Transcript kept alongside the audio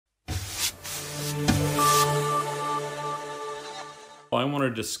I want to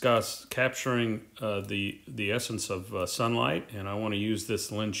discuss capturing the essence of sunlight, and I want to use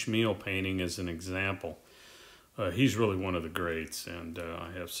this Len Chmiel painting as an example. He's really one of the greats, and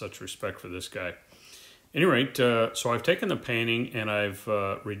I have such respect for this guy. At any rate, so I've taken the painting and I've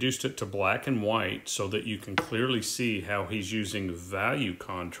reduced it to black and white so that you can clearly see how he's using value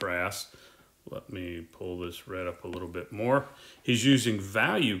contrast. Let me pull this red up a little bit more. He's using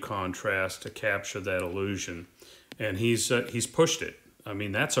value contrast to capture that illusion, and he's pushed it. I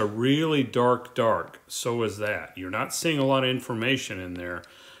mean, that's a really dark. So is that. You're not seeing a lot of information in there,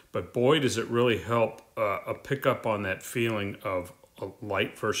 but boy, does it really help pick up on that feeling of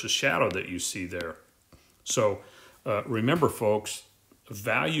light versus shadow that you see there. So remember, folks,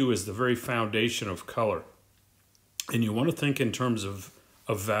 value is the very foundation of color, and you want to think in terms of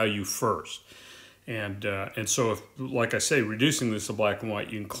value first. And so, if, like I say, reducing this to black and white,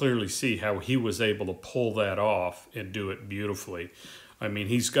 you can clearly see how he was able to pull that off and do it beautifully. I mean,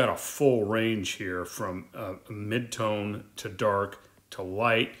 he's got a full range here from mid-tone to dark to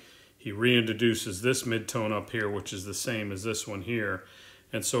light. He reintroduces this mid-tone up here, which is the same as this one here.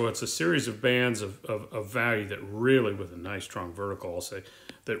 And so it's a series of bands of value that really, with a nice strong vertical, I'll say,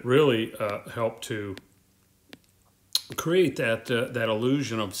 that really help to create that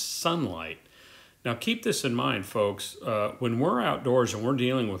illusion of sunlight. Now keep this in mind, folks. When we're outdoors and we're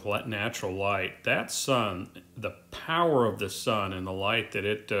dealing with natural light, that sun, the power of the sun and the light that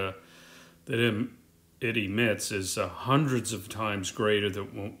it emits is hundreds of times greater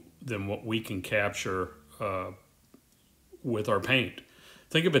than what we can capture with our paint.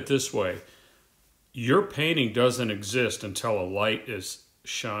 Think of it this way. Your painting doesn't exist until a light is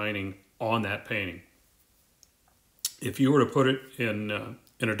shining on that painting. If you were to put it in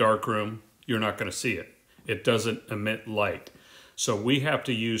a dark room, you're not going to see it. It doesn't emit light. So we have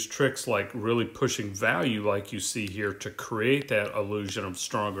to use tricks like really pushing value like you see here to create that illusion of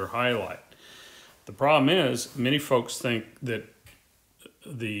stronger highlight. The problem is many folks think that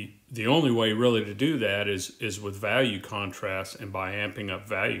the only way really to do that is with value contrast and by amping up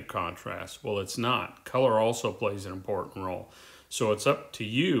value contrast. Well, it's not. Color also plays an important role. So it's up to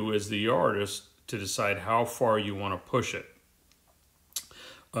you as the artist to decide how far you want to push it.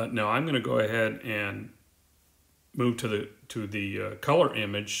 Now I'm going to go ahead and move to the color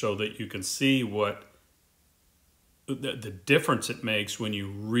image so that you can see what the difference it makes when you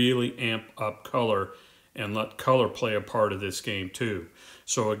really amp up color and let color play a part of this game too.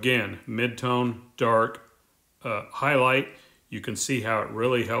 So again, mid-tone, dark, highlight. You can see how it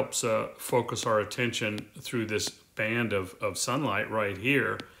really helps focus our attention through this band of sunlight right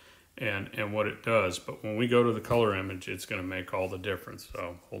here. And what it does. But when we go to the color image, it's going to make all the difference.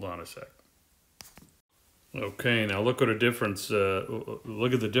 So hold on a sec. Okay, now look at a difference.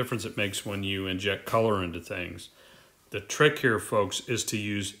 Look at the difference it makes when you inject color into things. The trick here, folks, is to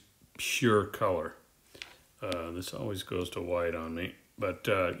use pure color. This always goes to white on me, but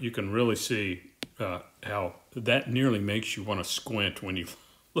you can really see how that nearly makes you want to squint when you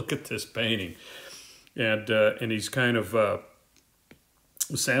look at this painting. And he's kind of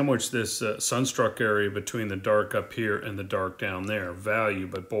sandwich this sunstruck area between the dark up here and the dark down there. Value,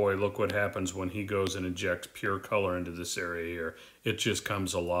 but boy, look what happens when he goes and injects pure color into this area here. It just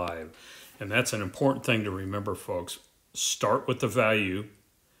comes alive. And that's an important thing to remember, folks. Start with the value,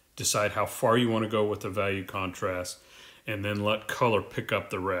 decide how far you want to go with the value contrast, and then let color pick up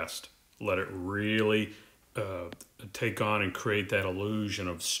the rest. Let it really take on and create that illusion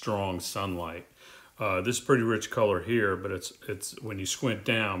of strong sunlight. This is pretty rich color here, but it's when you squint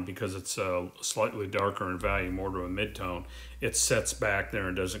down, because it's slightly darker in value, more to a mid-tone, it sets back there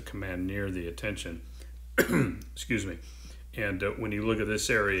and doesn't command near the attention. Excuse me. And when you look at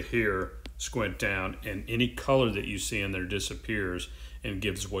this area here, squint down, and any color that you see in there disappears and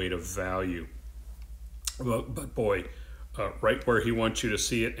gives way to value. But boy, right where he wants you to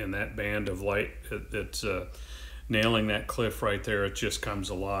see it in that band of light, that's nailing that cliff right there, it just comes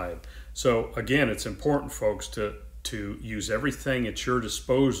alive. So again, it's important, folks, to use everything at your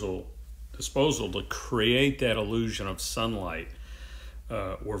disposal to create that illusion of sunlight.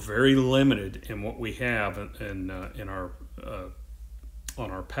 We're very limited in what we have in our on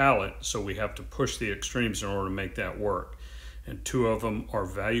our palette, so we have to push the extremes in order to make that work. And two of them are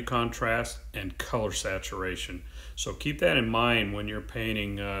value contrast and color saturation. So keep that in mind when you're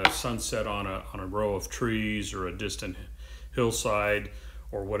painting sunset on a row of trees or a distant hillside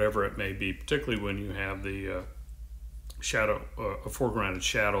or whatever it may be, particularly when you have the shadow, a foregrounded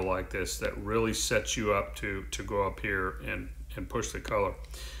shadow like this that really sets you up to go up here and push the color.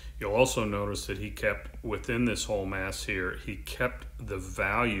 You'll also notice that he kept, within this whole mass here, he kept the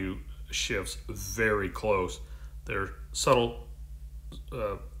value shifts very close. They're subtle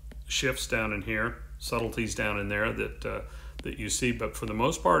shifts down in here, subtleties down in there that that you see, but for the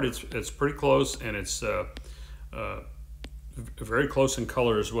most part it's pretty close, and it's very close in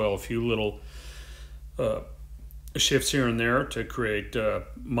color as well. A few little shifts here and there to create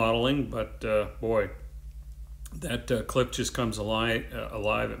modeling, but boy, that clip just comes alive.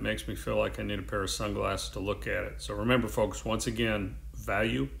 It makes me feel like I need a pair of sunglasses to look at it. So remember, folks, once again,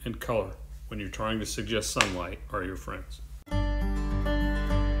 value and color when you're trying to suggest sunlight are your friends.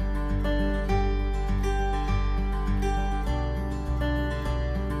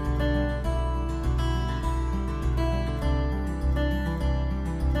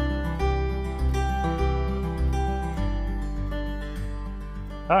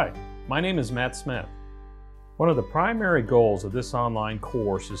 Hi, my name is Matt Smith. One of the primary goals of this online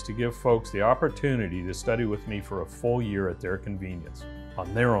course is to give folks the opportunity to study with me for a full year at their convenience,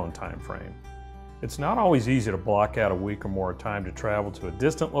 on their own time frame. It's not always easy to block out a week or more time to travel to a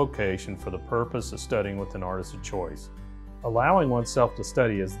distant location for the purpose of studying with an artist of choice. Allowing oneself to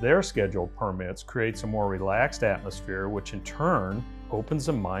study as their schedule permits creates a more relaxed atmosphere, which in turn opens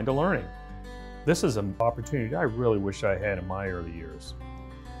the mind to learning. This is an opportunity I really wish I had in my early years.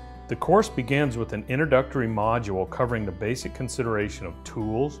 The course begins with an introductory module covering the basic consideration of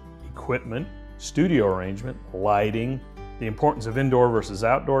tools, equipment, studio arrangement, lighting, the importance of indoor versus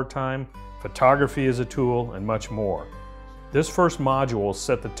outdoor time, photography as a tool, and much more. This first module will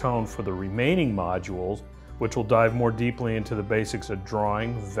set the tone for the remaining modules, which will dive more deeply into the basics of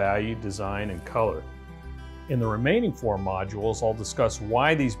drawing, value, design, and color. In the remaining 4 modules, I'll discuss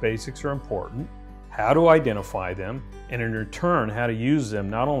why these basics are important, how to identify them, and in return, how to use them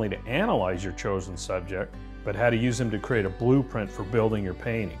not only to analyze your chosen subject, but how to use them to create a blueprint for building your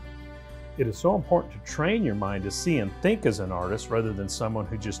painting. It is so important to train your mind to see and think as an artist rather than someone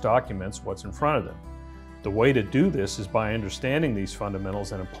who just documents what's in front of them. The way to do this is by understanding these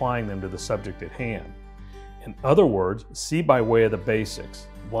fundamentals and applying them to the subject at hand. In other words, see by way of the basics,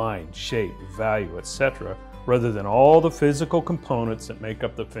 line, shape, value, etc., rather than all the physical components that make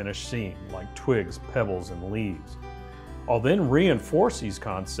up the finished scene, like twigs, pebbles, and leaves. I'll then reinforce these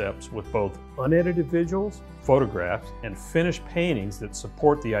concepts with both unedited visuals, photographs, and finished paintings that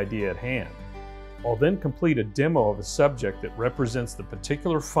support the idea at hand. I'll then complete a demo of a subject that represents the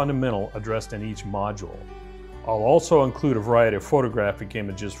particular fundamental addressed in each module. I'll also include a variety of photographic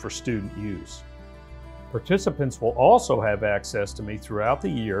images for student use. Participants will also have access to me throughout the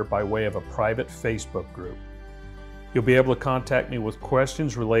year by way of a private Facebook group. You'll be able to contact me with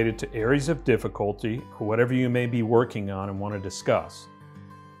questions related to areas of difficulty or whatever you may be working on and want to discuss.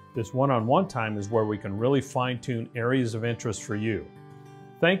 This one-on-one time is where we can really fine-tune areas of interest for you.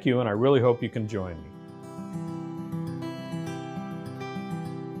 Thank you, and I really hope you can join me.